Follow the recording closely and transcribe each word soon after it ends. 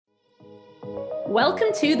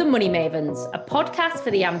Welcome to The Money Mavens, a podcast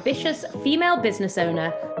for the ambitious female business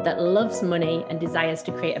owner that loves money and desires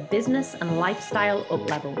to create a business and lifestyle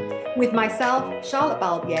up-level. With myself, Charlotte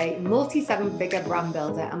Balbier, multi-seven-figure brand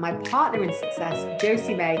builder, and my partner in success,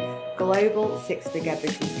 Josie May, global six-figure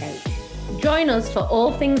business coach. Join us for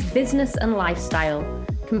all things business and lifestyle,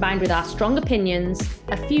 combined with our strong opinions,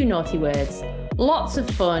 a few naughty words, lots of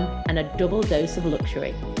fun, and a double dose of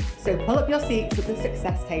luxury. So pull up your seats at the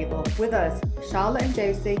success table with us, Charlotte and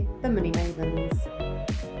Josie, the Money Mavens.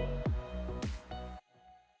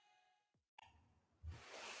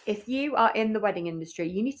 If you are in the wedding industry,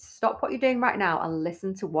 you need to stop what you're doing right now and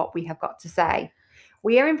listen to what we have got to say.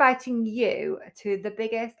 We are inviting you to the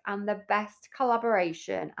biggest and the best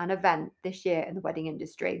collaboration and event this year in the wedding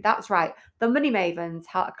industry. That's right. The Money Mavens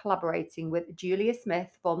are collaborating with Julia Smith,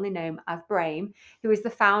 formerly known as Braime, who is the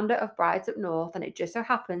founder of Brides Up North, and it just so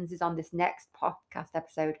happens is on this next podcast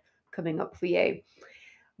episode coming up for you.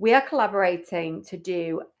 We are collaborating to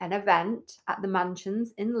do an event at the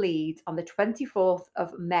Mansions in Leeds on the 24th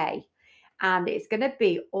of May. And it's going to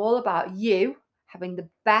be all about you having the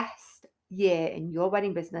best year in your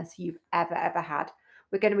wedding business you've ever had.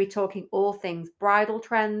 We're going to be talking all things bridal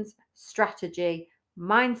trends, strategy,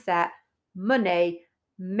 mindset, money,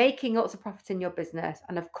 making lots of profit in your business.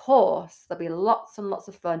 And of course, there'll be lots and lots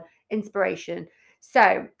of fun, inspiration.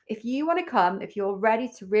 So if you want to come, if you're ready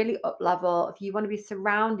to really up level, if you want to be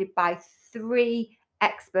surrounded by three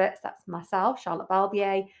experts, that's myself, Charlotte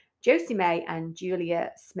Balbier, Josie May and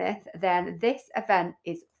Julia Smith, then this event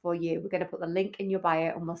is for you. We're going to put the link in your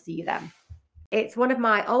bio and we'll see you then. It's one of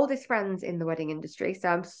my oldest friends in the wedding industry, so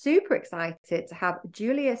I'm super excited to have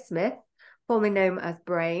Julia Smith, formerly known as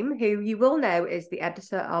Braime, who you will know is the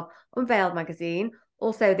editor of Unveiled magazine,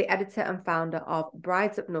 also the editor and founder of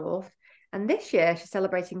Brides Up North. And this year, she's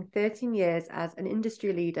celebrating 13 years as an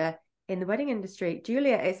industry leader in the wedding industry.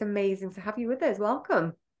 Julia, it's amazing to have you with us.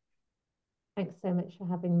 Welcome. Thanks so much for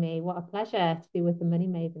having me. What a pleasure to be with the Money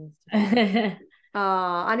Mavens today.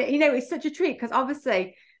 And you know, it's such a treat because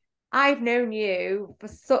obviously I've known you for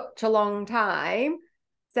such a long time.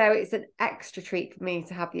 So it's an extra treat for me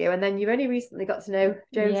to have you. And then you've only recently got to know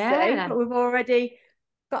Josie, but we've already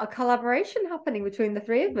got a collaboration happening between the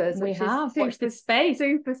three of us. We have. Watch this space.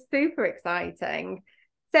 Super exciting.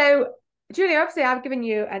 So Julia, obviously I've given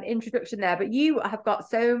you an introduction there, but you have got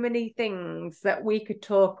so many things that we could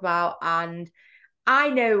talk about, and I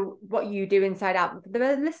know what you do inside out. For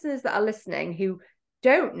the listeners that are listening who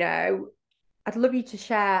don't know, I'd love you to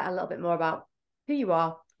share a little bit more about who you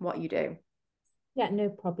are, what you do. Yeah, no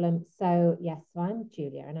problem. So yes, so I'm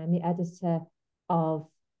Julia and I'm the editor of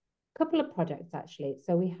a couple of projects actually.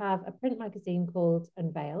 So we have a print magazine called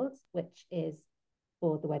Unveiled, which is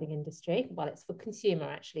for the wedding industry. Well, it's for consumer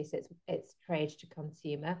actually, so it's trade to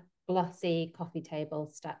consumer, glossy coffee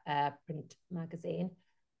table print magazine.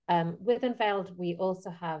 With Unveiled, we also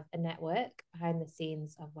have a network behind the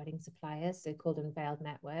scenes of wedding suppliers, so called Unveiled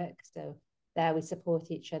Network. So there we support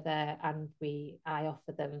each other, and I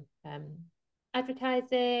offer them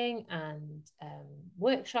advertising and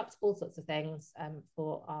workshops, all sorts of things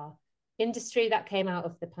for our industry that came out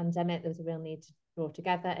of the pandemic. There was a real need to draw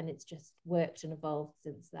together, and it's just worked and evolved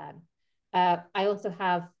since then. I also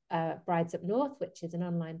have Brides Up North, which is an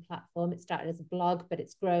online platform. It started as a blog, but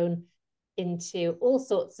it's grown into all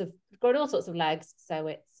sorts of legs. So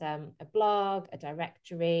it's a blog, a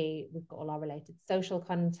directory. We've got all our related social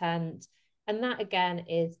content, and that again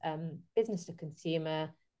is business to consumer,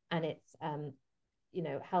 and it's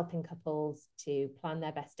helping couples to plan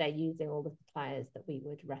their best day using all the suppliers that we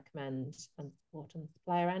would recommend and support on the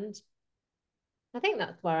supplier end. I think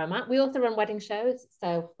that's where I'm at. We also run wedding shows,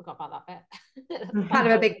 so forgot about that bit. kind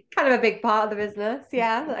of a big part of the business,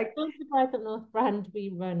 yeah. Like the Brides Up North brand,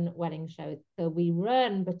 we run wedding shows. So we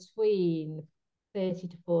run between 30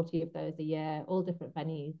 to 40 of those a year, all different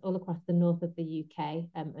venues, all across the north of the UK,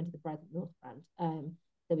 under the Brides Up North brand.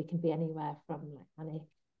 So we can be anywhere from like Alnwick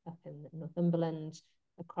up in Northumberland,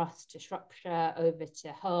 across to Shropshire, over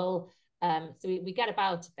to Hull. So we get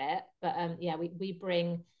about a bit, but we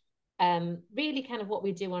bring really kind of what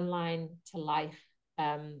we do online to life,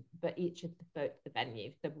 but each of the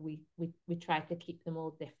venue. So we try to keep them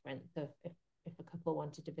all different. So if a couple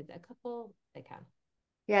wanted to visit a couple, they can.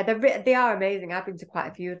 Yeah, they are amazing. I've been to quite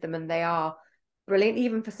a few of them, and they are brilliant.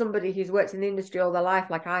 Even for somebody who's worked in the industry all their life,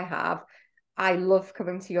 like I have, I love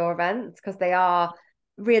coming to your events because they are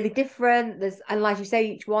really different. And like you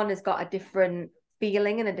say, each one has got a different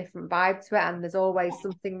feeling and a different vibe to it, and there's always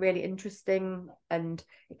something really interesting and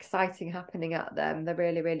exciting happening at them. They're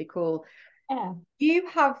really, really cool. Yeah. You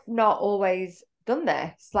have not always done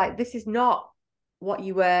this. Like, this is not what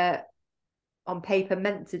you were on paper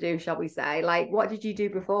meant to do, shall we say? Like, what did you do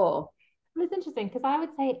before? Well, it's interesting because I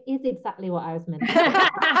would say it is exactly what I was meant to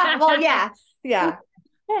do. Well, yes, yeah.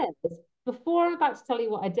 Because before I'm about to tell you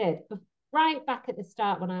what I did, right back at the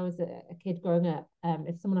start when I was a kid growing up,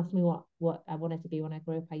 if someone asked me what I wanted to be when I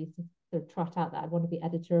grew up, I used to sort of trot out that I'd want to be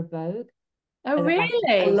editor of Vogue. Oh, Like, I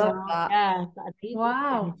really? love that. yeah, I used to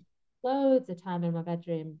Wow. spend loads of time in my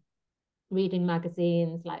bedroom reading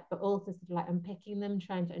magazines, like, but also sort of like unpicking them,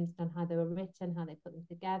 trying to understand how they were written, how they put them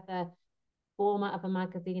together, format of a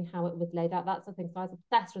magazine, how it was laid out, that sort of thing. So I was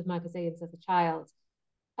obsessed with magazines as a child.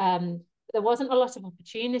 Um, there wasn't a lot of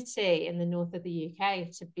opportunity in the north of the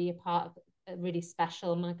UK to be a part of a really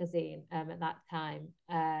special magazine at that time.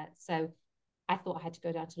 So I thought I had to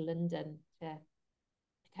go down to London to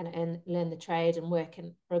kind of learn the trade and work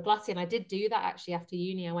for a glossy. And I did do that actually after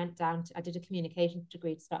uni. I did a communications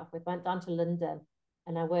degree to start off with, went down to London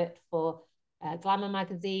and I worked for Glamour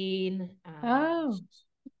magazine, Oh.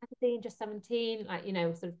 magazine, Just 17, like, you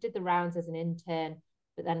know, sort of did the rounds as an intern,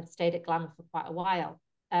 but then stayed at Glamour for quite a while.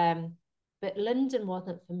 But London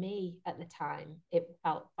wasn't for me at the time. It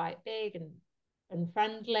felt quite big and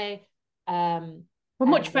friendly. We're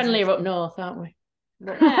much friendlier up north, aren't we?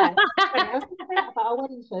 Yeah, I was going to say that about our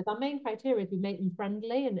wedding shows. Our main criteria is we make them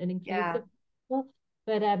friendly and inclusive. Yeah.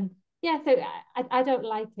 But yeah, so I don't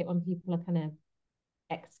like it when people are kind of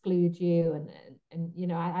exclude you and you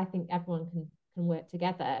know, I think everyone can work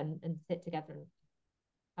together and sit together and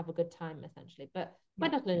have a good time essentially. But my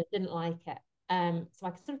daughter didn't like it. So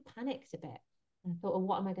I sort of panicked a bit. And I thought, well,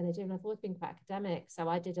 what am I going to do? And I've always been quite academic. So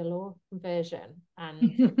I did a law conversion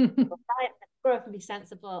and grow up and be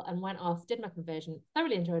sensible and went off, did my conversion,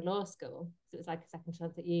 thoroughly enjoyed law school. So it was like a second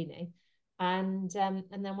chance at uni. And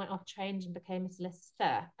then went off, trained and became a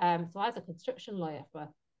solicitor. So I was a construction lawyer for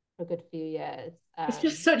a good few years. It's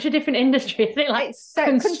just such a different industry, isn't it? Like It's so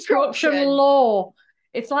construction law.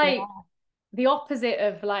 It's like Yeah. the opposite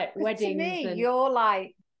of like weddings. To me, and... you're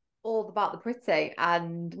like all about the pretty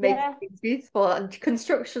and making things beautiful. And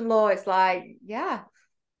construction law, it's like, yeah,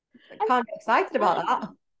 I can't get excited about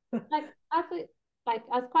that. Like I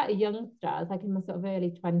was quite a youngster. I was like in my sort of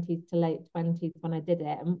early 20s to late 20s when I did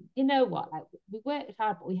it. And you know what? Like we worked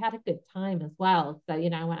hard, but we had a good time as well. So,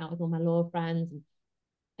 you know, I went out with all my law friends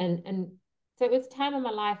and so it was a time in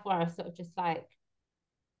my life where I was sort of just like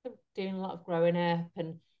doing a lot of growing up.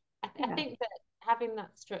 And I think that having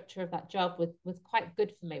that structure of that job was quite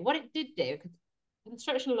good for me. What it did do, because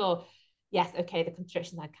construction law, yes, okay, the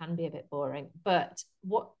construction side can be a bit boring, but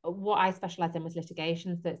what I specialized in was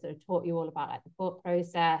litigation. So it sort of taught you all about like the court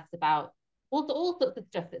process, about all sorts of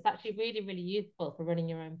stuff that's actually really, really useful for running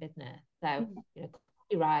your own business. So, you know,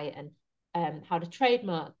 copyright and how to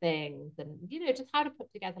trademark things and, you know, just how to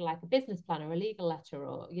put together like a business plan or a legal letter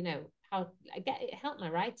or, you know, how it helped my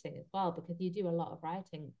writing as well, because you do a lot of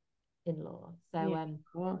writing in law. So, of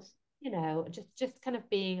course. you know, just kind of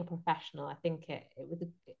being a professional, I think it was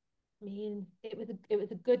it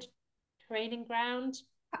was a good training ground.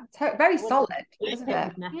 Very solid, isn't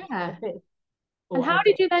it? Yeah. And how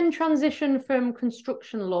did you then transition from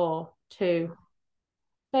construction law to?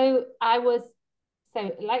 So I was,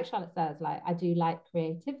 so like Charlotte says, like I do like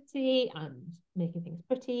creativity and making things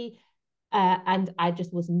pretty. And I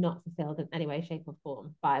just was not fulfilled in any way, shape, or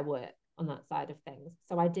form by work on that side of things.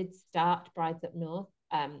 So I did start Brides Up North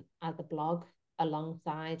as a blog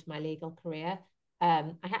alongside my legal career.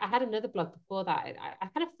 I had another blog before that. I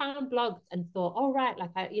kind of found blogs and thought, oh, right,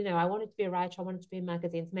 like I wanted to be a writer, I wanted to be in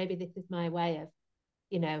magazines. Maybe this is my way of,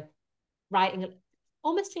 you know, writing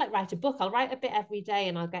almost like write a book. I'll write a bit every day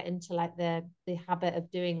and I'll get into like the habit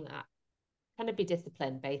of doing that. Kind of be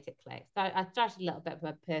disciplined basically. So I started a little bit of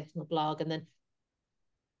a personal blog, and then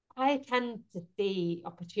I tend to see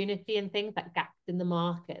opportunity in things like gaps in the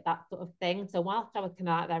market, that sort of thing. So whilst I was kind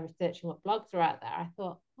of out there researching what blogs are out there, I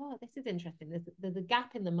thought, oh, this is interesting. There's a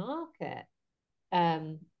gap in the market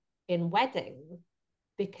in weddings,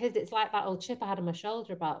 because it's like that old chip I had on my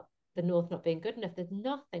shoulder about the North not being good enough. There's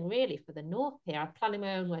nothing really for the North here. I'm planning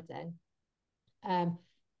my own wedding.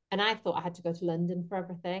 And I thought I had to go to London for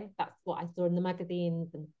everything. That's what I saw in the magazines.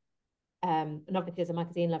 And obviously as a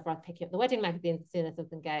magazine lover, I'd pick up the wedding magazines as soon as I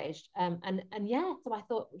was engaged. And yeah, so I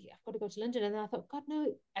thought, I've got to go to London. And then I thought, God,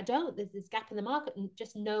 no, I don't. There's this gap in the market and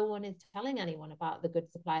just no one is telling anyone about the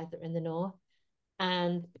good suppliers that are in the North.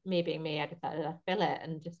 And me being me, I decided I'd fill it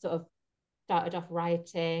and just sort of started off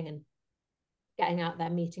writing and getting out there,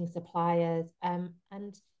 meeting suppliers. And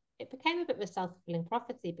it became a bit of a self-fulfilling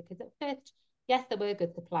prophecy, because at first, yes, there were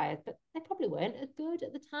good suppliers, but they probably weren't as good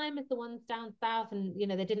at the time as the ones down south. And, you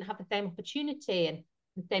know, they didn't have the same opportunity and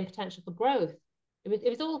the same potential for growth. It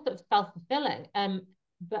was all sort of self-fulfilling.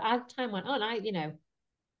 but as time went on,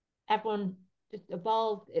 everyone just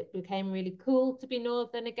evolved. It became really cool to be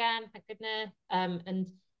Northern again, thank goodness.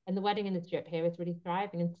 And the wedding industry up here is really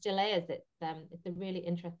thriving and still is. It's a really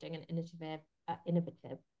interesting and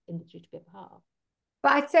innovative industry to be a part of.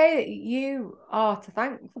 But I'd say that you are to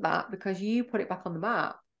thank for that because you put it back on the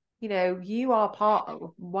map. You are part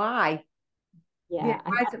of why. Yeah,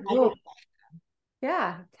 Rise Up I North. would,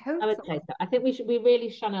 Yeah, I would totally. say so. I think we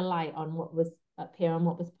really shone a light on what was up here and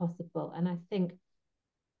what was possible. And I think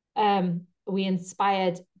we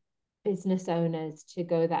inspired business owners to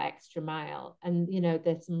go that extra mile. And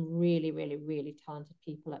there's some really, really, really talented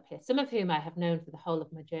people up here, some of whom I have known for the whole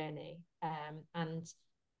of my journey. And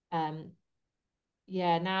um,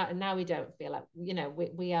 yeah, now we don't feel like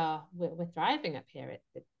we're thriving up here.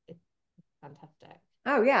 It's fantastic.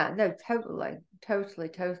 Oh yeah, no, totally, totally,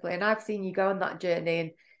 totally. And I've seen you go on that journey,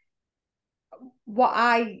 and what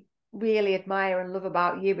I really admire and love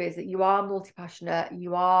about you is that you are multi-passionate.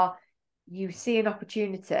 You see an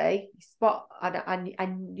opportunity, you spot, and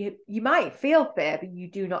you might feel fear, but you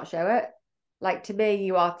do not show it. Like, to me,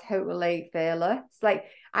 you are totally fearless. Like,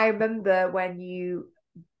 I remember when you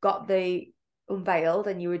got the unveiled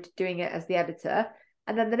and you were doing it as the editor,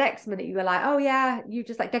 and then the next minute you were like, "Oh yeah," you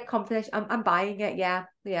just like dead confidence. I'm buying it. Yeah,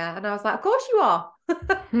 yeah. And I was like, "Of course you are."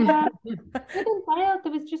 Yeah, with Unveiled,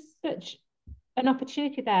 there was just such an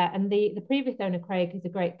opportunity there. And the previous owner, Craig, is a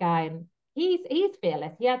great guy, and he's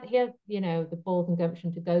fearless. He had the balls and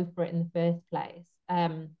gumption to go for it in the first place.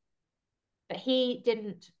 But he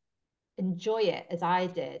didn't enjoy it as I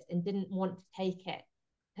did, and didn't want to take it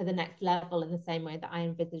to the next level in the same way that I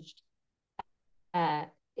envisaged and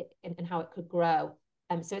how it could grow.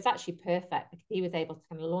 So it's actually perfect because he was able to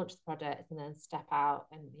kind of launch the product and then step out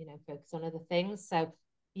and focus on other things. So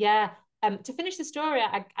yeah, to finish the story,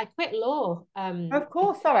 I quit law. Of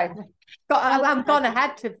course, sorry. I'm gone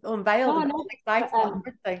ahead to unveil the no, exciting.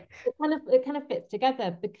 it kind of fits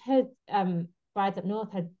together because Brides Up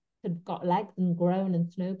North had got legs and grown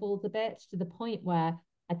and snowballed a bit to the point where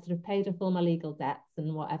I'd sort of paid off all my legal debts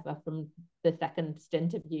and whatever from the second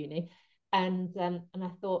stint of uni. And I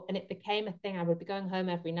thought, and it became a thing. I would be going home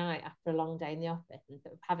every night after a long day in the office and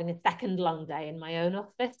sort of having a second long day in my own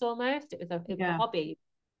office almost. It was a hobby.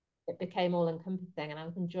 It became all encompassing and I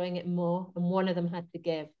was enjoying it more. And one of them had to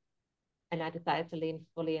give. And I decided to lean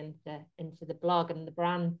fully into the blog and the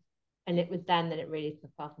brand. And it was then that it really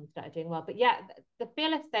took off and started doing well. But yeah, the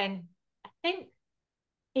fearless thing, I think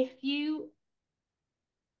if you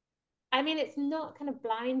it's not kind of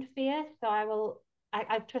blind fear. So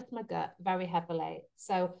I trust my gut very heavily.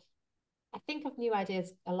 So I think of new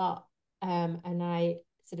ideas a lot. And I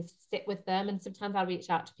sort of sit with them. And sometimes I'll reach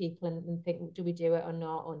out to people and think, do we do it or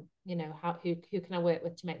not? Or, who can I work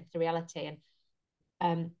with to make this a reality?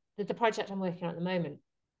 And there's a project I'm working on at the moment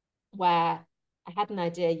where I had an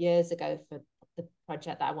idea years ago for the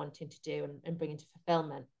project that I wanted to do and bring into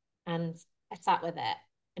fulfillment. And I sat with it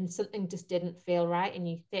and something just didn't feel right. And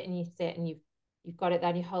you sit and you've got it there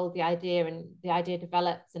and you hold the idea and the idea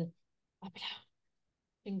develops and I've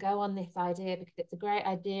been go on this idea because it's a great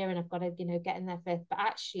idea and I've got to, get in there first. But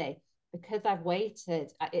actually, because I've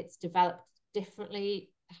waited, it's developed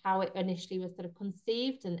differently how it initially was sort of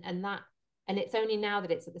conceived and it's only now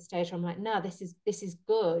that it's at the stage where I'm like, no, this is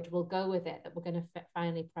good. We'll go with it. That we're going to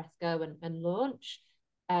finally press go and launch.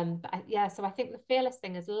 So I think the fearless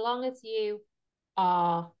thing, as long as you do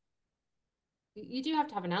have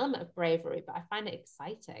to have an element of bravery, but I find it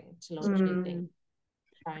exciting to launch new things.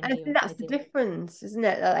 And I think that's the difference, isn't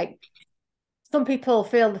it? Like, some people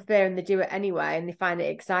feel the fear and they do it anyway and they find it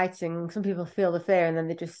exciting. Some people feel the fear and then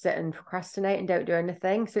they just sit and procrastinate and don't do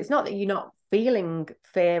anything. So it's not that you're not feeling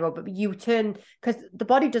fear, but you turn, because the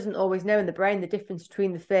body doesn't always know in the brain the difference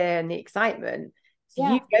between the fear and the excitement. So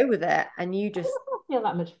you go with it and you just I don't feel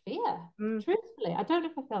that much fear. Truthfully, I don't know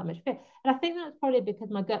if I feel that much fear. And I think that's probably because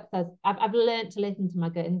my gut says I've learned to listen to my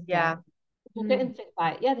gut instinct. Yeah. My gut instinct's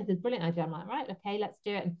like, yeah, this is a brilliant idea. I'm like, right, okay, let's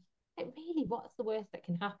do it. And really, what's the worst that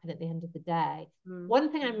can happen at the end of the day?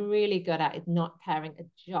 One thing I'm really good at is not caring a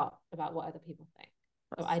jot about what other people think.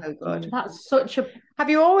 That's so good. That's such a. Have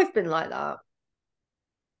you always been like that?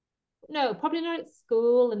 No, probably not at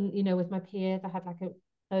school and with my peers. I had like a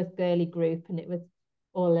close girly group and it was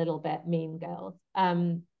all a little bit mean girls.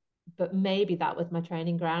 But maybe that was my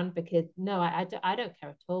training ground because no, I don't care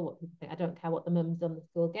at all what people think. I don't care what the mums on the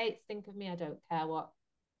school gates think of me. I don't care what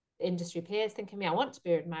industry peers think of me. I want to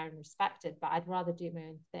be admired and respected, but I'd rather do my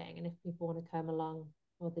own thing. And if people want to come along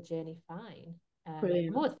for the journey, fine. I'm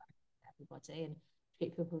always fine with everybody and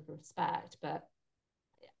treat people with respect. But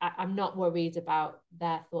I'm not worried about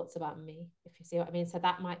their thoughts about me, if you see what I mean. So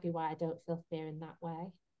that might be why I don't feel fear in that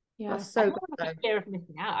way. Yeah. That's so I good. don't have a fear of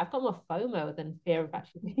missing out. I've got more FOMO than fear of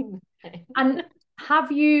actually being the thing. And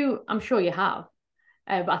have you, I'm sure you have,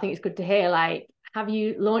 but I think it's good to hear, like, have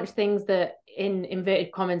you launched things that in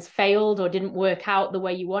inverted commas failed or didn't work out the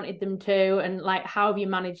way you wanted them to? And like, how have you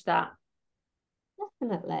managed that?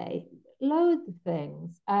 Definitely. Loads of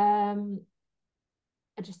things.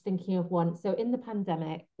 Just thinking of one. So in the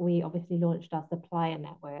pandemic, we obviously launched our supplier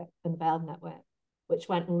network, Unveiled Network, which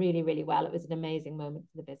went really, really well. It was an amazing moment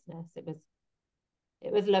for the business.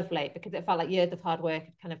 It was lovely because it felt like years of hard work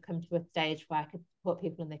had kind of come to a stage where I could support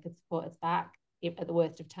people and they could support us back at the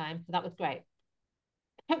worst of times. So that was great.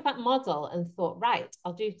 I took that model and thought, right,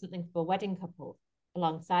 I'll do something for wedding couples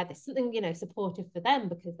alongside this, something, supportive for them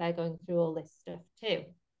because they're going through all this stuff too.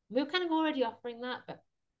 We were kind of already offering that, but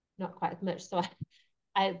not quite as much. So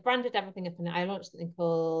I branded everything up and I launched something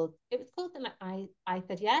called, it was called something like I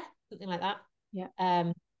said, yeah, something like that. Yeah.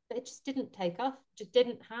 But it just didn't take off, just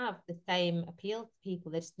didn't have the same appeal to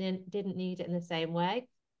people. They just didn't need it in the same way.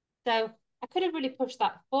 So I could have really pushed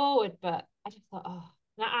that forward, but I just thought, oh,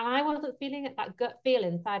 and I wasn't feeling it. That gut feel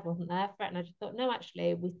inside wasn't there for it. And I just thought, no,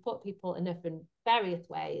 actually, we support people enough in various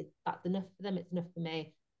ways. That's enough for them. It's enough for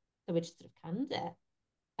me. So we just sort of canned it.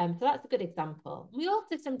 So that's a good example. We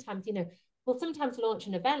also sometimes, we'll sometimes launch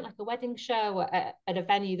an event like a wedding show at a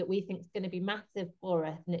venue that we think is going to be massive for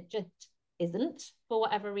us, and it just isn't for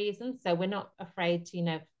whatever reason. So we're not afraid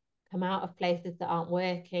to, come out of places that aren't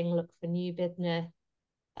working, look for new business,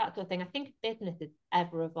 that sort of thing. I think business is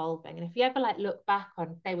ever evolving, and if you ever like look back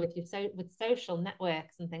on, say, with social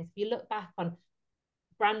networks and things, if you look back on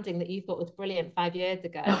branding that you thought was brilliant 5 years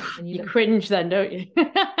ago, and you cringe then, don't you?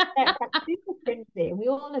 yeah, it's super cringy. And we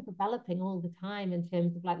all are developing all the time in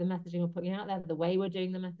terms of like the messaging we're putting out there, the way we're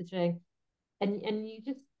doing the messaging. And you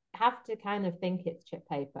just have to kind of think it's chip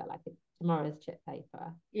paper, like it's tomorrow's chip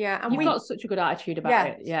paper. Yeah, and You've got such a good attitude about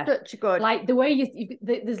it. Yeah, such a good. Like the way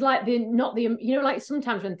there's like the not the like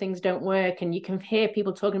sometimes when things don't work and you can hear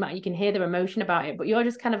people talking about it, you can hear their emotion about it, but you're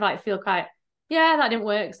just kind of like feel quite, yeah, that didn't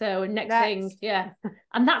work. So next thing, yeah.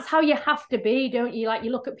 And that's how you have to be, don't you? Like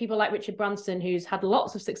you look at people like Richard Branson, who's had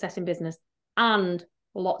lots of success in business and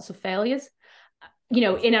lots of failures.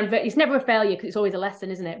 It's never a failure because it's always a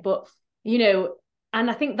lesson, isn't it? But and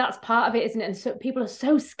I think that's part of it, isn't it? And so people are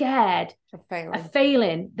so scared of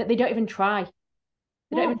failing that they don't even try.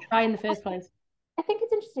 They don't even try in the first place. I think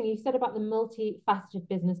it's interesting you said about the multifaceted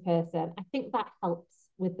business person. I think that helps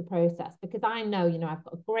with the process because I know, I've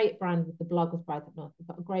got a great brand with the blog with Brides Up North. I've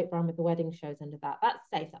got a great brand with the wedding shows under that. That's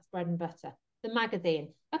safe. That's bread and butter. The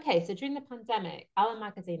magazine. Okay, so during the pandemic, our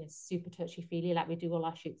magazine is super touchy-feely. Like we do all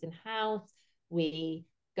our shoots in-house. We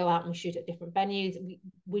go out and we shoot at different venues.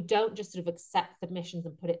 We don't just sort of accept submissions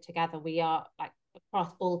and put it together. We are like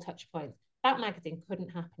across all touch points. That magazine couldn't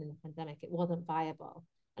happen in the pandemic. It wasn't viable.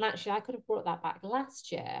 And actually, I could have brought that back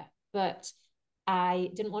last year, but I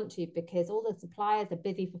didn't want to because all the suppliers are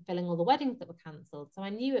busy fulfilling all the weddings that were cancelled. So I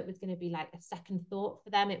knew it was going to be like a second thought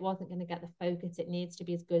for them. It wasn't going to get the focus it needs to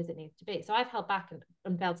be as good as it needs to be. So I've held back and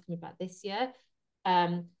Unveiled's coming back this year.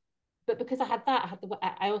 But because I had that,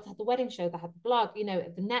 I also had the wedding shows, I had the blog,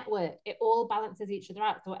 the network, it all balances each other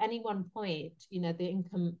out. So at any one point, the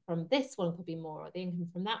income from this one could be more, or the income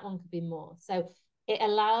from that one could be more. So it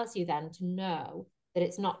allows you then to know that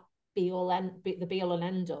it's not the be all and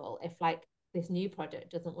end all. If like this new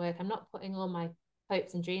project doesn't work, I'm not putting all my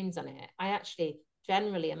hopes and dreams on it. I actually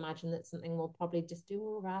generally imagine that something will probably just do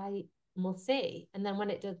all right and we'll see. And then when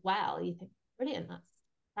it does well, you think, brilliant, that's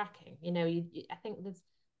cracking. I think there's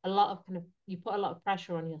a lot of you put a lot of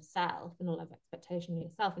pressure on yourself and a lot of expectation on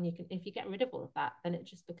yourself, and if you get rid of all of that, then it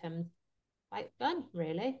just becomes quite fun,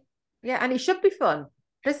 really. Yeah, and it should be fun.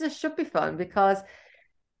 Business should be fun because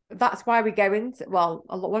that's why we go into, one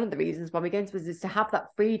of the reasons why we go into business is to have that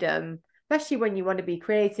freedom, especially when you want to be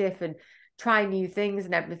creative and try new things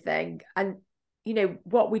and everything. And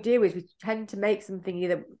what we do is we tend to make something,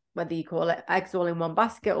 either whether you call it eggs all in one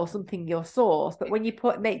basket or something your sauce, but when you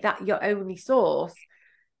make that your only sauce,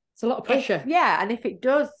 it's a lot of pressure. And if it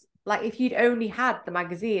does, like if you'd only had the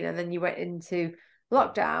magazine and then you went into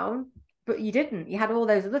lockdown, but you didn't, you had all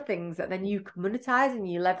those other things that then you could monetize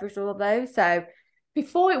and you leveraged all of those. So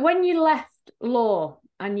when you left law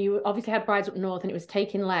and you obviously had Brides Up North and it was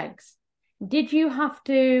taking legs, did you have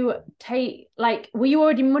to were you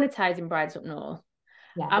already monetizing Brides Up North?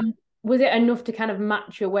 Yeah. Was it enough to kind of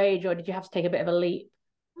match your wage, or did you have to take a bit of a leap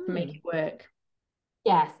to make it work?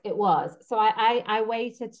 Yes, it was. So I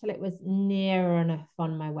waited till it was near enough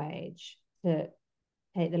on my wage to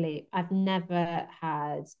take the leap. I've never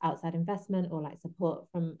had outside investment or like support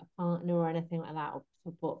from a partner or anything like that, or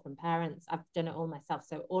support from parents. I've done it all myself.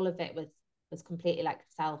 So all of it was completely like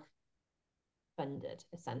self-funded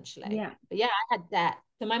essentially. Yeah. But yeah, I had debt.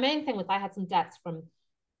 So my main thing was I had some debts from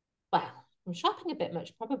shopping a bit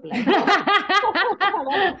much, probably.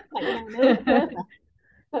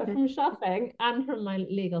 But from shopping and from my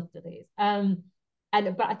legal studies. But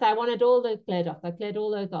I wanted all those cleared off. I cleared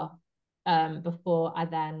all those off before I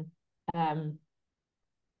then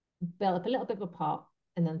built up a little bit of a pot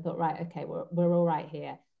and then thought, right, okay, we're all right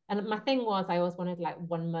here. And my thing was I always wanted like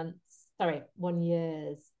 1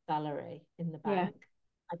 year's salary in the bank.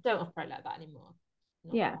 I don't operate like that anymore.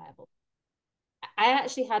 Not viable. I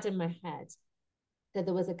actually had in my head that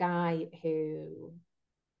there was a guy who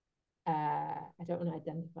I don't want to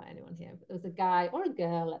identify anyone here, but there was a guy or a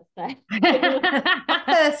girl, let's say, a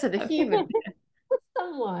person, a human,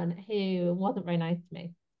 someone who wasn't very nice to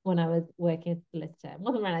me when I was working as a solicitor.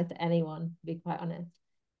 Wasn't very nice to anyone, to be quite honest.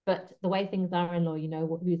 But the way things are in law, you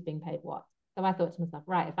know who's being paid what. So I thought to myself,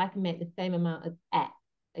 right, if I can make the same amount as X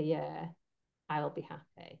a year, I will be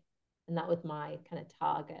happy. And that was my kind of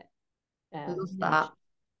target. Love that.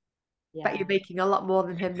 Yeah. But you're making a lot more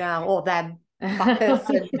than him now, or them. That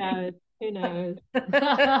person. Who knows?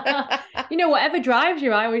 You know, whatever drives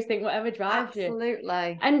you, I always think whatever drives you.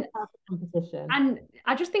 Absolutely. And competition. And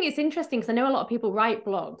I just think it's interesting because I know a lot of people write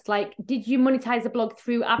blogs. Like, did you monetize the blog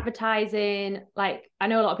through advertising? Like, I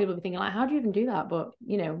know a lot of people be thinking, like, how do you even do that? But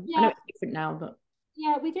you know, I know it's different now, but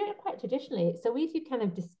yeah, we do it quite traditionally. So we do kind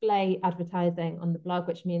of display advertising on the blog,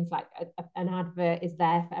 which means like an advert is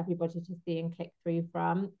there for everybody to see and click through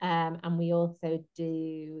from. And we also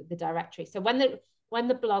do the directory. So when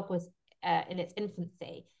the blog was in its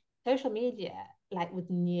infancy, social media like was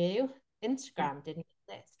new. Instagram didn't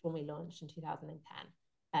exist when we launched in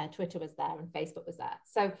 2010. Twitter was there and Facebook was there.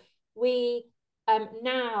 So we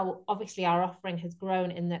now obviously our offering has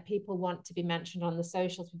grown in that people want to be mentioned on the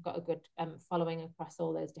socials. We've got a good following across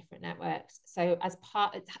all those different networks. So as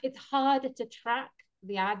part, it's harder to track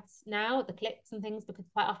the ads now, the clicks and things, because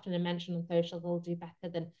quite often a mention on socials will do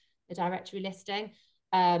better than a directory listing.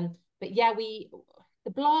 But yeah,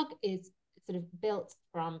 the blog is sort of built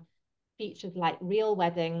from features like real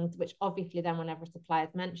weddings, which obviously then whenever a supplier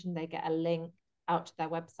is mentioned, they get a link out to their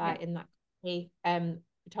website in that copy.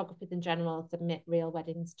 Photographers in general submit real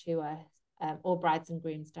weddings to us, or brides and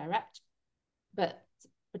grooms direct. But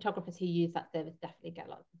photographers who use that service definitely get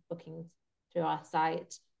lots of bookings through our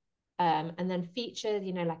site. And then features,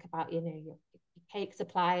 you know, like about, you know, your cake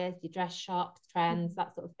suppliers, your dress shops, trends,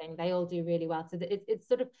 that sort of thing. They all do really well. So it's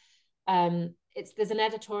sort of, there's an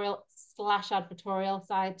editorial / advertorial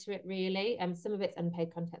side to it, really. Some of it's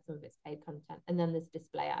unpaid content, some of it's paid content. And then there's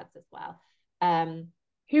display ads as well.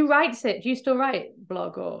 Who writes it? Do you still write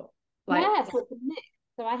blog or like? Yeah, so it's a mix.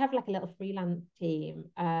 So I have like a little freelance team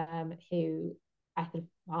who I can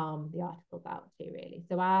farm the articles out to, really.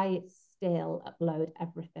 So I still upload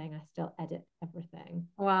everything. I still edit everything.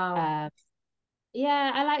 Wow.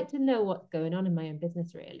 Yeah, I like to know what's going on in my own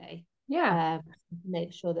business, really. Yeah.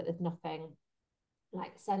 Make sure that there's nothing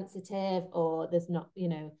like sensitive or there's not, you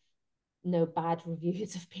know, no bad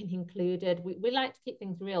reviews have been included. We like to keep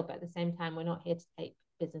things real, but at the same time, we're not here to take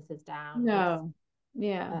businesses down. No.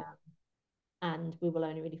 Yeah. And we will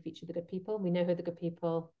only really feature the good people. We know who are the good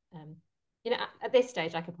people. You know, at this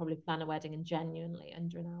stage, I could probably plan a wedding in genuinely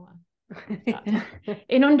under an hour.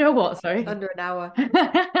 In under what? Sorry, under an hour.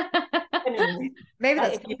 Anyway, maybe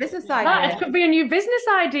that's a new business idea. That could be a new business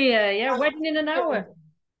idea. Yeah, wedding in an hour.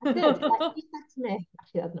 I did. Like, he said to me,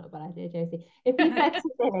 actually, that's not a bad idea, Josie. If he said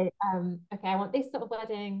to me, okay, I want this sort of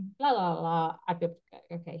wedding, blah blah blah, I'd be able to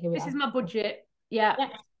go, okay, here we are. This is my budget. Yeah.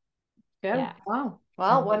 Yeah. Wow.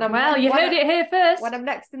 Well, you heard it here first. When I'm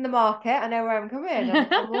next in the market, I know where I'm coming.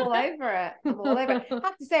 I'm all over it. I'm all over it. I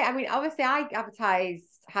have to say, I mean, obviously, I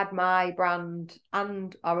had my brand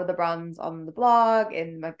and our other brands on the blog,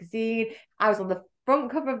 in the magazine. I was on the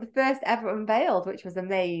front cover of the first ever Unveiled, which was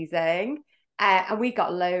amazing. And we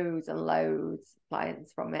got loads and loads of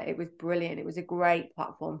clients from it. It was brilliant. It was a great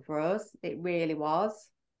platform for us. It really was.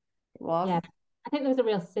 It was. Yeah. I think there was a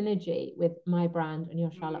real synergy with my brand and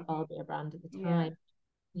your Charlotte Balbier brand at the time.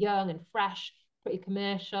 Young and fresh, pretty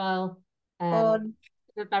commercial, fun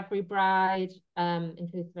of every bride,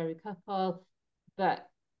 inclusive of every couple, but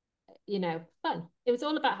you know, fun. It was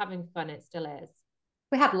all about having fun. It still is.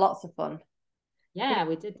 We had lots of fun. Yeah,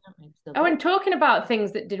 we did. And talking about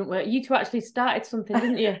things that didn't work, you two actually started something,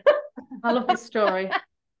 didn't you? I love this story.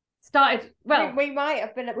 Well, we might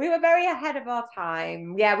have been. We were very ahead of our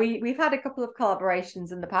time. Yeah, we've had a couple of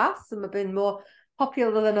collaborations in the past. Some have been more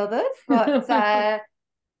popular than others, but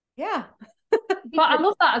Yeah. But I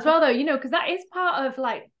love that as well, though, you know, because that is part of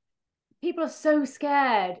like people are so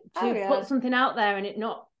scared to put something out there and it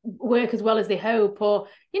not work as well as they hope. Or,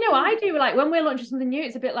 you know, I do like when we're launching something new,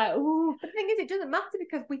 it's a bit like, oh. The thing is, it doesn't matter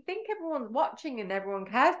because we think everyone's watching and everyone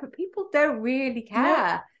cares, but people don't really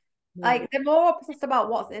care. No. Like they're more obsessed about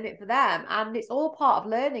what's in it for them, and it's all part of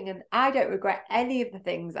learning. And I don't regret any of the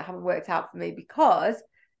things that haven't worked out for me because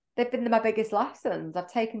they've been my biggest lessons.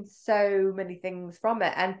 I've taken so many things from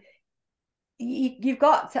it, and you've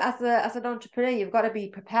got to, as an entrepreneur, you've got to be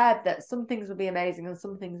prepared that some things will be amazing and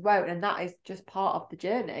some things won't, and that is just part of the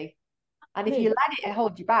journey. And if you let it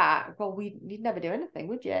hold you back, well, you'd never do anything,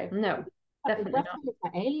 would you? No, definitely not. It's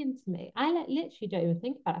like alien to me. I like literally don't even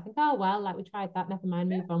think about it. I think, oh well, like we tried that, never mind,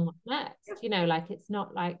 move on. What's next? You know, like it's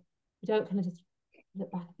not like we don't kind of just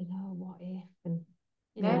look back and go, oh, what if? And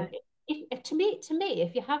you know, to me,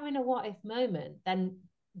 if you're having a what if moment, then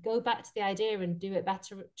go back to the idea and do it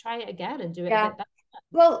better. Try it again and do it a bit better.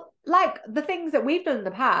 Well, like the things that we've done in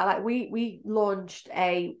the past, like we launched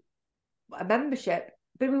a membership,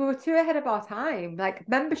 but we were too ahead of our time. Like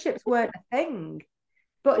memberships weren't a thing.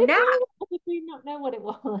 But now, did we not know what it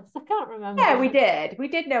was? I can't remember. Yeah, we did. We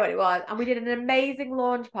did know what it was, and we did an amazing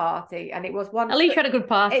launch party, and it was one. At least you had a good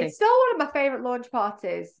party. It's still one of my favorite launch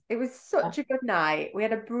parties. It was such a good night. We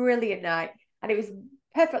had a brilliant night, and it was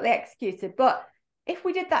perfectly executed. But if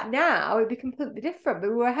we did that now, it'd be completely different.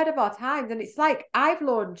 But we were ahead of our times, and it's like I've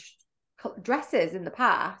launched dresses in the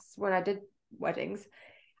past when I did weddings,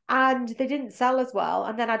 and they didn't sell as well.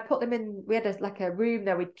 And then I'd put them in, we had a room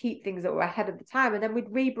there, we'd keep things that were ahead of the time, and then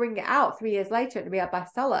we'd re-bring it out 3 years later and it'd be our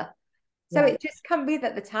bestseller. So it just can be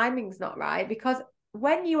that the timing's not right, because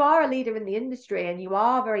when you are a leader in the industry and you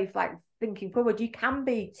are very like thinking forward, you can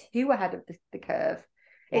be too ahead of the curve.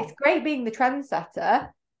 It's great being the trendsetter,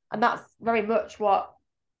 and that's very much what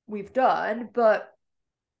we've done, but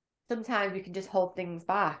sometimes we can just hold things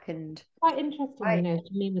back. And quite interesting, you know,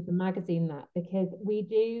 to me with the magazine, that because we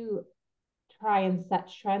do try and set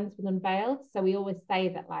trends with Unveiled. So we always say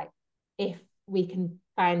that, like, if we can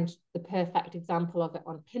find the perfect example of it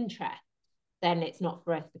on Pinterest, then it's not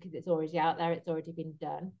for us because it's already out there, it's already been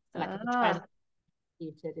done. So like if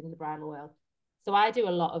a trend in the bridal world. So I do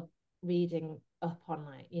a lot of reading up on,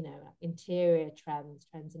 like, you know, interior trends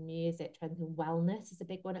in music, trends in wellness is a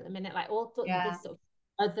big one at the minute. Like all sorts of this sort of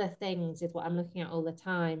other things is what I'm looking at all the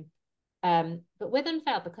time. But with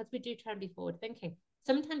Unveiled, because we do try and be forward thinking,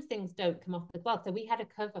 sometimes things don't come off as well. So we had a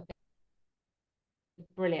cover,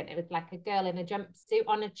 brilliant. It was like a girl in a jumpsuit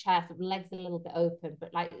on a chair, with legs a little bit open,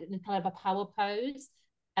 but like in kind of a power pose.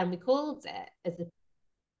 And we called it as a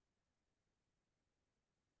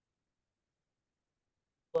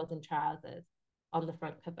and trousers on the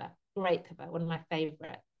front cover. Great cover, one of my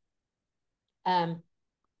favorite.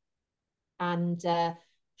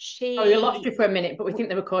 She. Oh, we lost you for a minute, but we think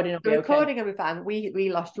the recording will be okay. The recording will be fine. We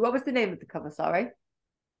lost you. What was the name of the cover? Sorry.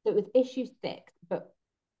 So it was issue 6, but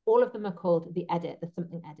all of them are called the edit, the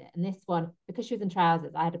something edit. And this one, because she was in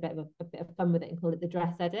trousers, I had a bit of fun with it and called it the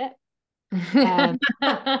dress edit. And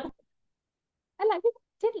like, people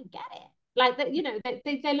didn't get it. Like that, you know,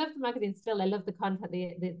 they love the magazine still. They love the content, but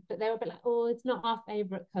they were a bit like, oh, it's not our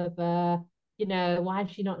favorite cover. You know, why is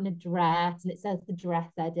she not in a dress? And it says the dress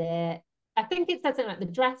edit. I think it says something like the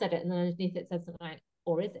dress edit, and then underneath it says something like,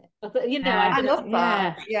 or is it? But, you know, I love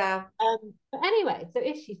that. Yeah. But anyway, so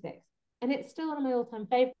issue 6, and it's still one of my all-time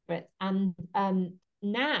favorites. And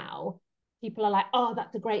now people are like, oh,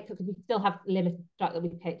 that's a great cover, because we still have limited stock that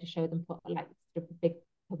we take to show them, put like sort of big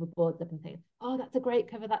cover boards up and things. Oh, that's a great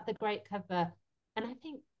cover. That's a great cover. And I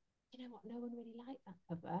think, you know what? No one really liked that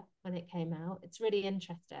cover when it came out. It's really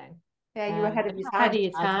interesting. Yeah, you were ahead of your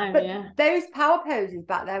time. But those power poses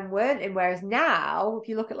back then weren't in. Whereas now, if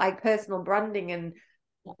you look at like personal branding and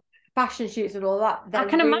fashion shoots and all that, I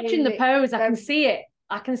can imagine the pose. I can see it.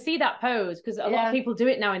 I can see that pose, because a lot of people do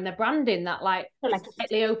it now in their branding. That like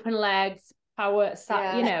slightly open legs, power.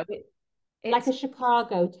 You know, it's like a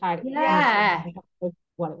Chicago type. Yeah.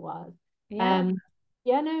 What it was. No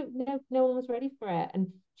one was ready for it. And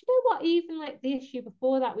do you know what, even like the issue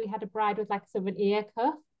before that, we had a bride with like sort of an ear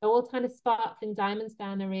cuff, all kind of sparkling diamonds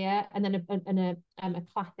down her ear, and then a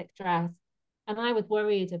classic dress. And I was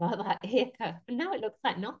worried about that ear cuff, and now it looks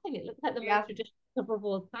like nothing. It looks like the most traditional cover of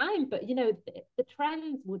all time. But you know, the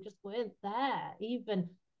trends weren't there even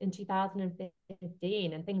in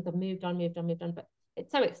 2015, and things have moved on. But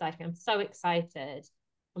it's so exciting. I'm so excited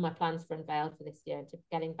for my plans for Unveiled for this year, and to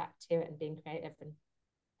getting back to it and being creative. And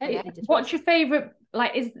what's your favorite,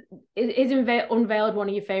 like, is Unveiled one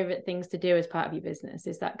of your favorite things to do as part of your business?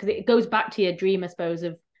 Is that because it goes back to your dream, I suppose,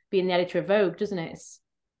 of being the editor of Vogue, doesn't it?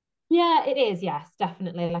 Yeah, it is. Yes,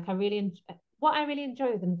 definitely. Like what I really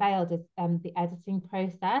enjoy with Unveiled is the editing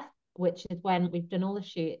process, which is when we've done all the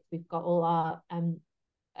shoots, we've got all our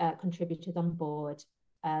contributors on board,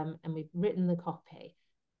 and we've written the copy,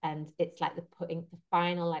 and it's like the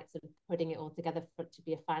final, like sort of putting it all together for it to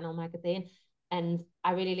be a final magazine. And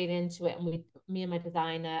I really lean into it, and me and my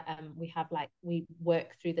designer, we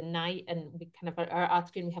work through the night, and we kind of our art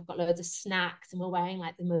screen. We have got loads of snacks, and we're wearing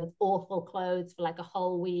like the most awful clothes for like a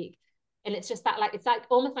whole week, and it's just that like it's like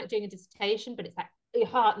almost like doing a dissertation, but it's like your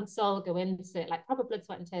heart and soul go into it, like proper blood,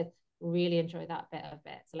 sweat, and tears. Really enjoy that bit of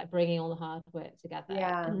it. So like bringing all the hard work together,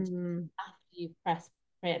 and after you press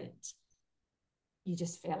print, you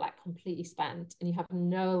just feel like completely spent and you have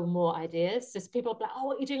no more ideas. So people are like, oh,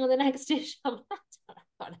 what are you doing on the next dish? I'm like, I've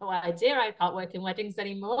got no idea. I can't work in weddings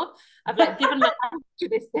anymore. I've like given my hand to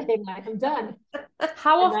this thing, like I'm done.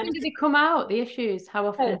 How often do they come out, the issues? How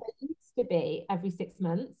often? So it used to be every 6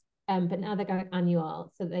 months, but now they're going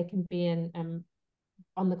annual, so they can be in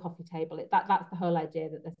on the coffee table. That's the whole idea,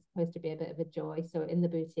 that they're supposed to be a bit of a joy. So in the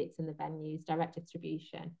boutiques and the venues, direct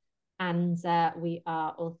distribution, and we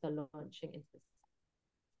are also launching into the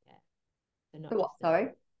What? Sorry.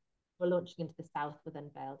 We're launching into the south with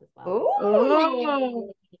Unveiled as well.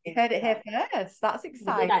 Oh, you heard it here first. That's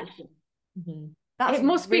exciting. That's it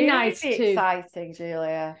must really be nice exciting,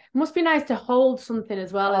 Julia. Must be nice to hold something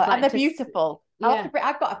as well. As, like, and they're beautiful. Yeah.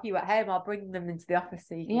 I've got a few at home. I'll bring them into the office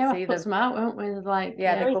so you can see put them. some out, won't we? Like,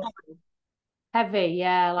 they're heavy.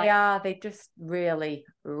 Yeah, like they are. They just really,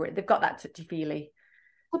 they've got that touchy feely.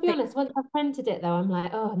 To be honest, once I've printed it though, I'm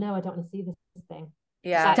like, oh no, I don't want to see this thing.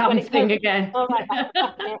 Yeah, damn thing again. Oh, right,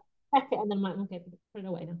 check it, and then I'm like, okay, put it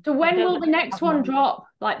away now. So when will the next one drop?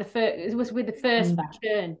 Like the first, it was with the first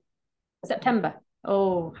turn. September.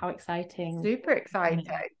 Oh, how exciting! Super exciting.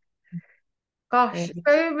 Gosh,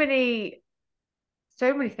 so many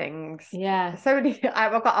things. Yeah. So many.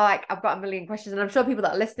 I've got a million questions, and I'm sure people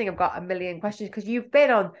that are listening have got a million questions because you've been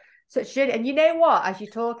on such journey. And you know what? As you're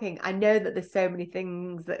talking, I know that there's so many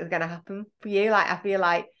things that are going to happen for you. Like I feel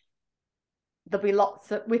like there'll be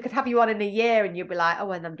we could have you on in a year and you'll be like,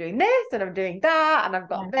 oh, and I'm doing this and I'm doing that and I've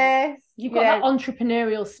got this. You've got that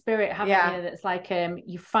entrepreneurial spirit, haven't you? That's like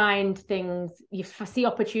you find things, you see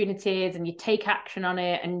opportunities and you take action on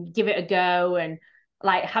it and give it a go and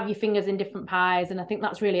like have your fingers in different pies. And I think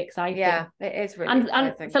that's really exciting. Yeah, it is really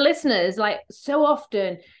exciting. And for listeners, like so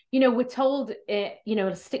often, we're told it,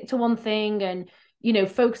 stick to one thing and,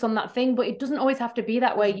 focus on that thing, but it doesn't always have to be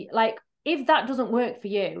that way. Like, if that doesn't work for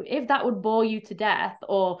you, if that would bore you to death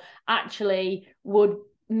or actually would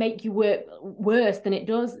make you work worse than it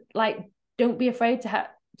does, like don't be afraid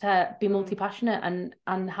to be multi-passionate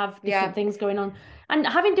and have different things going on and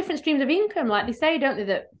having different streams of income. Like they say, don't they,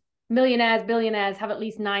 that millionaires, billionaires have at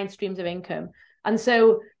least 9 streams of income. And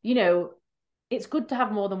so, it's good to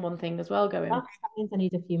have more than one thing as well going. That means I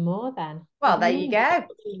need a few more then. Well, there you go.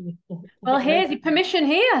 Well, here's your permission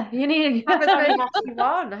here. You need have as many as you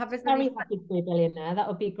want. Have as many. Very happy to be a billionaire. That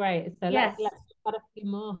would be great. So let's add a few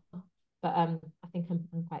more. But I think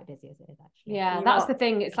I'm quite busy as it is actually. Yeah, that's the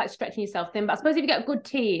thing. It's like stretching yourself thin. But I suppose if you get a good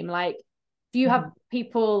team, like, do you have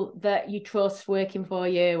people that you trust working for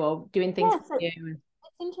you or doing things for you?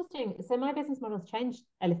 It's interesting. So my business model's changed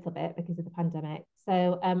a little bit because of the pandemic.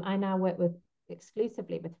 So I now work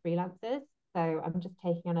exclusively with freelancers. So I'm just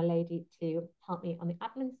taking on a lady to help me on the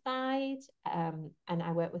admin side. And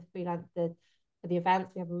I work with freelancers for the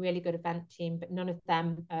events. We have a really good event team, but none of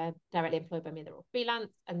them are directly employed by me. They're all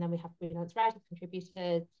freelance. And then we have freelance writers,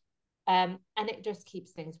 contributors. And it just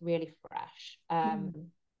keeps things really fresh. And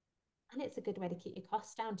it's a good way to keep your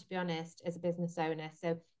costs down, to be honest, as a business owner.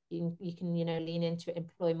 So you can lean into it,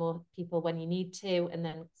 employ more people when you need to, and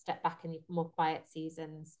then step back in your more quiet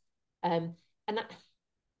seasons. And I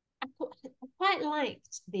quite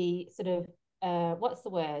liked the sort of what's the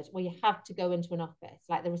word, where you have to go into an office,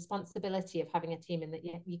 like the responsibility of having a team, and that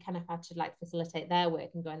you kind of had to like facilitate their work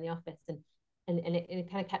and go in the office, and it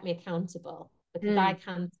kind of kept me accountable because I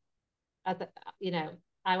can't,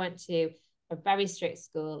 I went to a very strict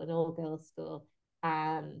school, an all girls school,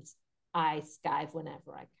 and I skive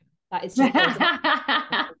whenever I can. That is just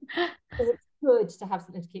it's good to have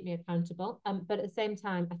something to keep me accountable. But at the same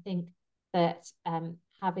time, I think that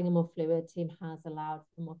having a more fluid team has allowed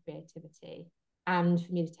for more creativity and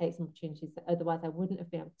for me to take some opportunities that otherwise I wouldn't have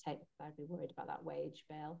been able to take because I'd be worried about that wage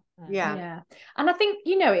bill. And I think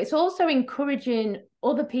it's also encouraging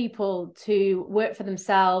other people to work for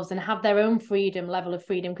themselves and have their own level of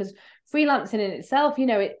freedom, because freelancing in itself,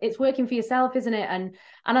 it's working for yourself, isn't it? And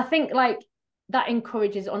I think like that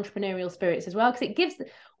encourages entrepreneurial spirits as well, because it gives,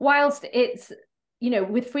 whilst it's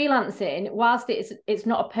with freelancing, whilst it's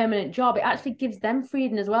not a permanent job, it actually gives them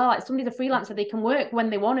freedom as well. Like somebody's a freelancer, they can work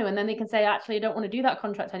when they want to, and then they can say, actually, I don't want to do that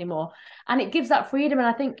contract anymore. And it gives that freedom. And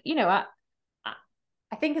I think,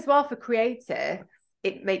 I think as well for creative,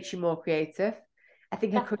 it makes you more creative. I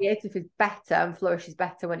think a creative is better and flourishes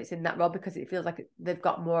better when it's in that role, because it feels like they've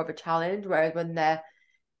got more of a challenge. Whereas when they're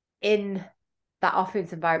in that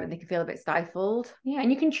office environment, they can feel a bit stifled. Yeah,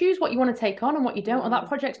 and you can choose what you want to take on and what you don't. That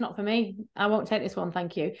project's not for me. I won't take this one,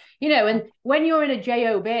 thank you. And when you're in a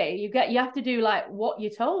job, you have to do like what you're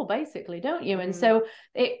told, basically, don't you? And so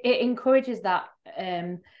it encourages that,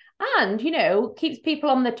 and keeps people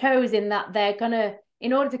on their toes in that they're gonna,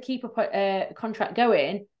 in order to keep a contract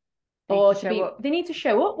going, they need to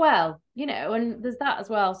show up well, and there's that as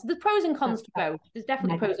well. So there's pros and cons to both. There's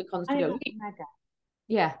definitely pros and cons to go.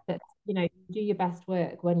 Yeah. But you do your best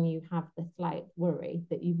work when you have the slight worry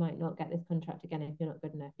that you might not get this contract again if you're not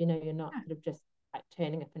good enough. You're not sort of just like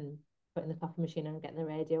turning up and putting the coffee machine on and getting the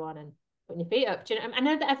radio on and putting your feet up. I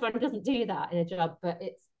know that everyone doesn't do that in a job, but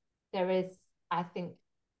there is, I think,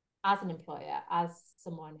 as an employer, as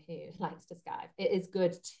someone who likes to skive, it is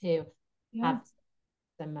good to have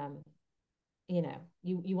some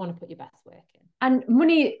you want to put your best work in. And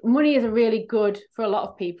money is a really good, for a lot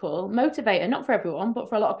of people, motivator. Not for everyone, but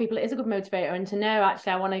for a lot of people, it is a good motivator. And to know,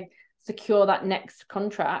 actually, I want to secure that next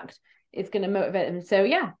contract, it's going to motivate them. So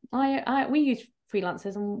yeah, we use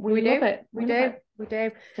freelancers and we love it. We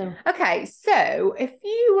do. So. Okay, so if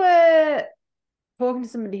you were talking to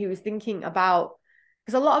somebody who was thinking about,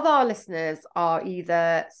 because a lot of our listeners are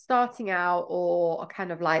either starting out or are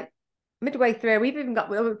kind of like midway through. We've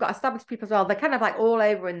got established people as well. They're kind of like all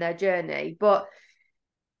over in their journey, but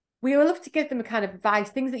we would love to give them a kind of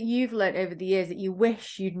advice, things that you've learned over the years that you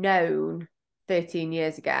wish you'd known 13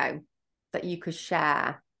 years ago that you could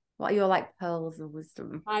share. What are your like pearls of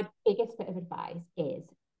wisdom? My biggest bit of advice is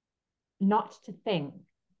not to think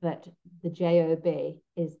that the job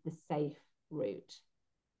is the safe route.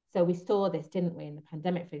 So we saw this, didn't we, in the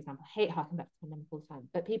pandemic, for example. I hate harking back to the pandemic all the time,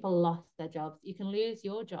 but people lost their jobs. You can lose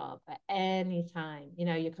your job at any time.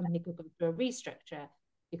 Your company could go through a restructure.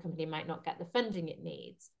 Your company might not get the funding it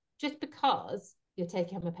needs. Just because you're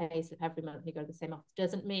taking home a pay slip every month and you go to the same office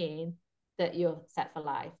doesn't mean that you're set for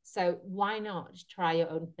life. So why not just try your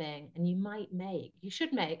own thing? And you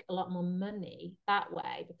should make a lot more money that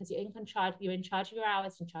way, because you're in charge of your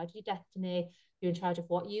hours, in charge of your destiny, you're in charge of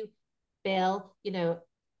what you bill.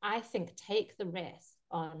 I think take the risk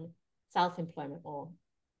on self-employment or,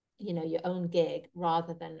 your own gig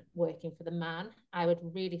rather than working for the man. I would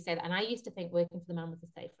really say that. And I used to think working for the man was a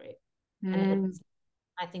safe route. And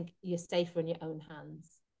I think you're safer in your own hands.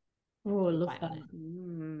 Oh, I love that.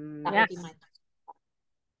 That would be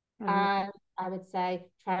my I would say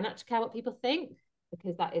try not to care what people think,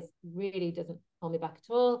 because that really doesn't hold me back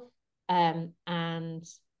at all. And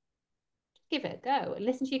give it a go.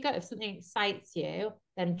 Listen to your gut. If something excites you,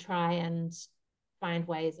 then try and find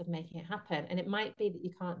ways of making it happen. And it might be that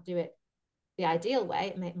you can't do it the ideal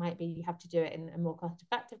way. It might be you have to do it in a more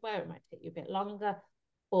cost-effective way, or it might take you a bit longer,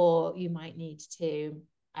 or you might need to,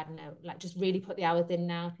 I don't know, like just really put the hours in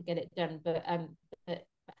now to get it done. But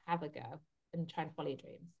have a go and try and follow your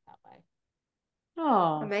dreams that way.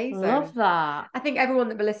 Oh, amazing. Love that. I think everyone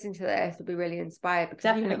that will listen to this will be really inspired,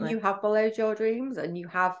 because you have followed your dreams and you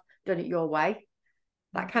have done it your way.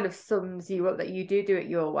 That kind of sums you up, that you do it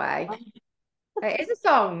your way. It is a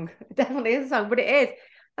song. It definitely is a song, but it is.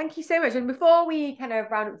 Thank you so much. And before we kind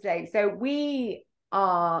of round up today, so we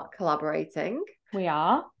are collaborating. We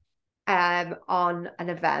are. On an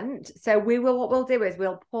event. So what we'll do is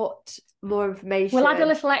we'll put more information. We'll add a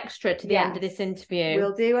little extra to the end of this interview.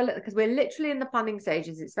 We'll do a little, because we're literally in the planning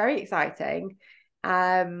stages. It's very exciting.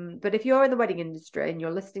 But if you're in the wedding industry and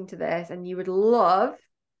you're listening to this and you would love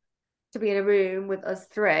to be in a room with us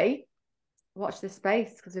three, watch this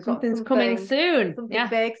space, because we've got something coming soon. Something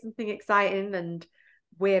big, something exciting, and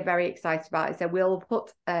we're very excited about it. So we'll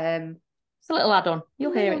put it's a little add-on.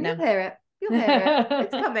 You'll hear it now. You'll hear it.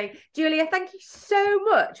 It's coming. Julia, thank you so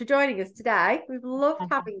much for joining us today. We've loved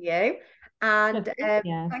having you. And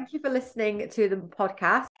thank you for listening to the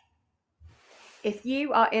podcast. If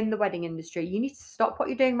you are in the wedding industry, you need to stop what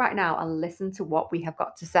you're doing right now and listen to what we have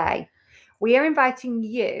got to say. We are inviting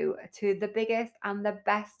you to the biggest and the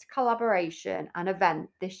best collaboration and event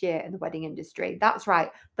this year in the wedding industry. That's right.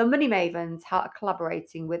 The Money Mavens are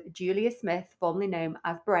collaborating with Julia Smith, formerly known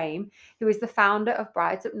as Braime, who is the founder of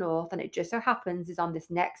Brides Up North, and it just so happens is on this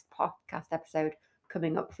next podcast episode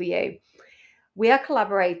coming up for you. We are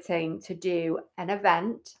collaborating to do an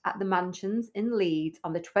event at the Mansions in Leeds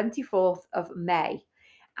on the 24th of May.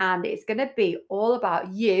 And it's going to be all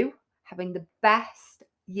about you having the best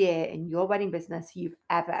year in your wedding business you've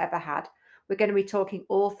ever had. We're going to be talking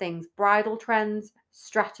all things bridal trends,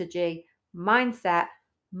 strategy, mindset,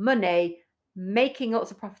 money, making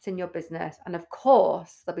lots of profit in your business. And of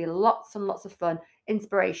course, there'll be lots and lots of fun,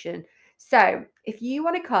 inspiration. So if you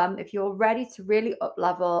want to come, if you're ready to really up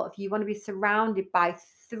level, if you want to be surrounded by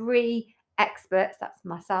 3 experts, that's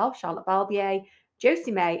myself, Charlotte Balbier,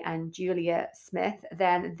 Josie May and Julia Smith,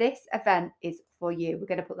 then this event is for you. We're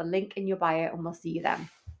going to put the link in your bio and we'll see you then.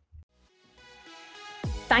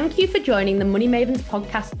 Thank you for joining the Money Mavens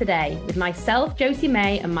podcast today with myself, Josie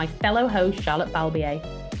May, and my fellow host, Charlotte Balbier.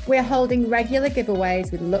 We're holding regular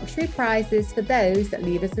giveaways with luxury prizes for those that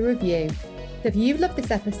leave us a review. So if you've loved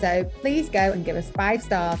this episode, please go and give us 5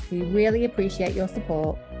 stars. We really appreciate your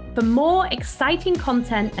support. For more exciting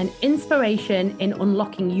content and inspiration in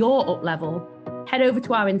unlocking your up level, head over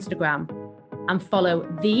to our Instagram and follow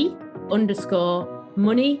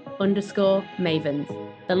 _money_mavens.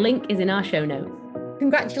 The link is in our show notes.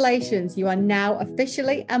 Congratulations, you are now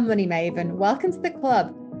officially a Money Maven. Welcome to the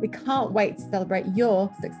club. We can't wait to celebrate your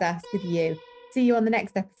success with you. See you on the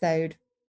next episode.